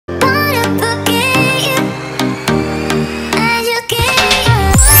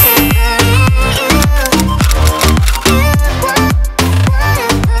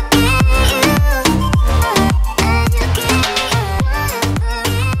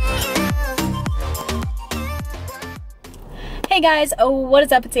Hey guys, what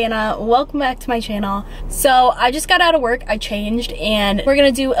is up? It's Anna. Welcome back to my channel. So I just got out of work, I changed, and we're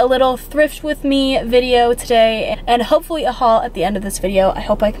gonna do a little thrift with me video today and hopefully a haul at the end of this video. I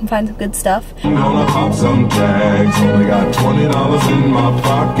hope I can find some good stuff. I'm gonna pop some tags. Only got $20 in my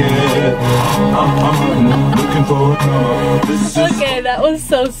pocket. I'm looking for a come. Okay, that was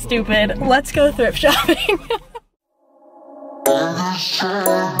so stupid. Let's go thrift shopping.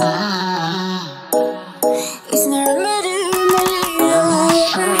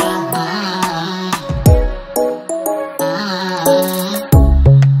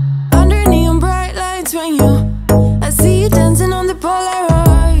 Under neon bright lights when I see you dancing on the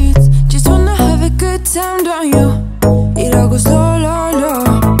Polaroids. Just wanna have a good time, don't you? It all goes low, low, low.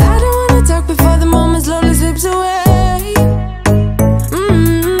 I don't wanna talk before the moment slowly slips away.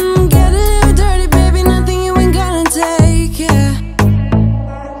 Get a little dirty, baby, nothing you ain't gonna take, yeah.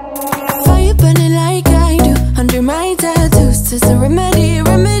 Fire burning like I do under my tattoos. Just a remedy,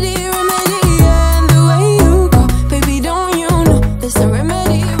 remedy, remedy, yeah. And the way you go, baby, don't you know? There's a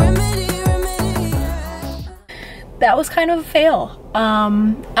remedy, remedy, remedy, yeah. That was kind of a fail.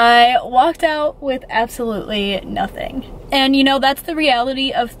 I walked out with absolutely nothing. And you know, that's the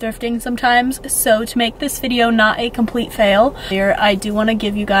reality of thrifting sometimes. So to make this video not a complete fail, here I do want to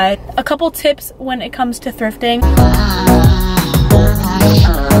give you guys a couple tips when it comes to thrifting.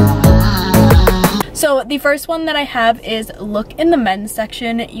 So the first one that I have is look in the men's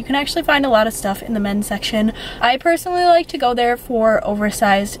section. You can actually find a lot of stuff in the men's section. I personally like to go there for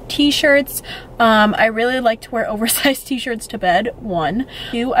oversized t-shirts. I really like to wear oversized t-shirts to bed, 1.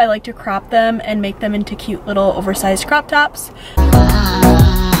 2, I like to crop them and make them into cute little oversized crop tops.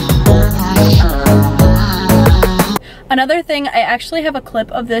 Another thing, I actually have a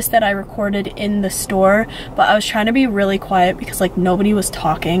clip of this that I recorded in the store, but I was trying to be really quiet because like nobody was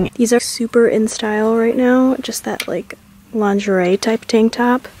talking. These are super in style right now, just that like lingerie type tank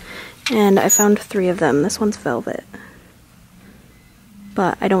top, and I found 3 of them. This one's velvet,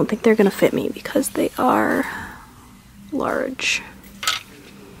 but I don't think they're gonna fit me because they are large.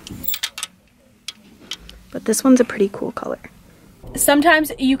 But this one's a pretty cool color.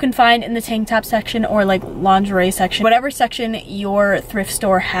 Sometimes you can find in the tank top section or like lingerie section, whatever section your thrift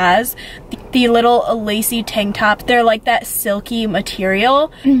store has, the little lacy tank top. They're like that silky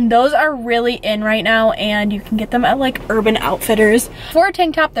material. Those are really in right now, and you can get them at like Urban Outfitters. For a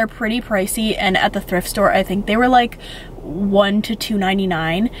tank top, they're pretty pricey, and at the thrift store, I think they were like $1 to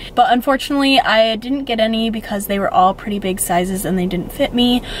 $2.99. But unfortunately, I didn't get any because they were all pretty big sizes and they didn't fit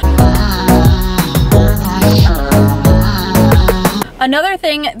me. Another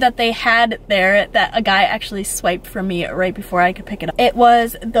thing that they had there that a guy actually swiped from me right before I could pick it up, it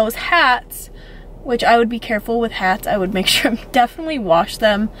was those hats, which I would be careful with hats. I would make sure definitely wash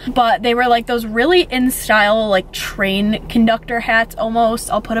them. But they were like those really in style like train conductor hats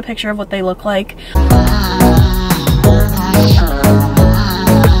almost. I'll put a picture of what they look like.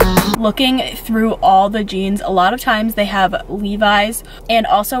 Looking through all the jeans, a lot of times they have Levi's and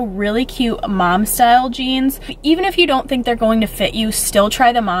also really cute mom style jeans. Even if you don't think they're going to fit you, still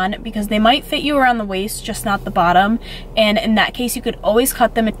try them on because they might fit you around the waist, just not the bottom. And in that case, you could always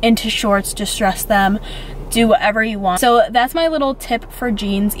cut them into shorts, distress them, do whatever you want. So that's my little tip for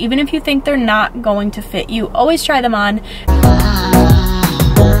jeans. Even if you think they're not going to fit you, always try them on.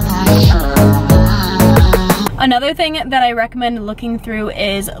 Another thing that I recommend looking through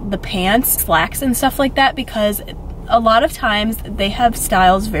is the pants, slacks and stuff like that, because a lot of times they have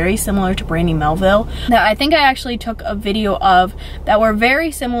styles very similar to Brandy Melville that I think I actually took a video of that were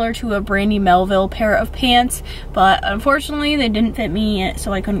very similar to a Brandy Melville pair of pants, but unfortunately they didn't fit me,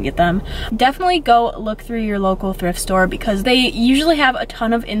 so I couldn't get them. Definitely go look through your local thrift store because they usually have a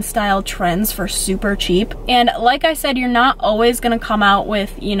ton of in-style trends for super cheap. And like I said, you're not always gonna come out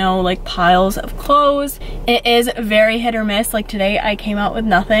with, you know, like piles of clothes. It is very hit or miss. Like today I came out with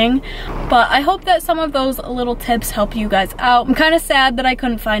nothing, but I hope that some of those little tips help you guys out. I'm kind of sad that I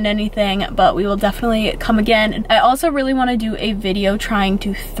couldn't find anything, but we will definitely come again. I also really want to do a video trying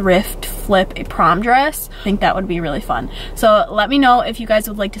to thrift flip a prom dress. I think that would be really fun. So let me know if you guys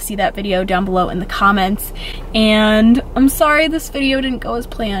would like to see that video down below in the comments. And I'm sorry this video didn't go as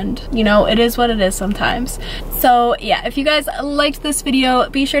planned. You know, it is what it is sometimes. So yeah, if you guys liked this video,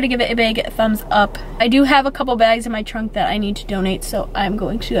 be sure to give it a big thumbs up. I do have a couple bags in my trunk that I need to donate, so I'm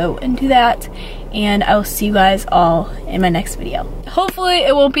going to go and do that. And I will see you guys all in my next video. Hopefully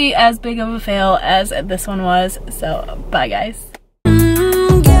it won't be as big of a fail as this one was. So bye guys.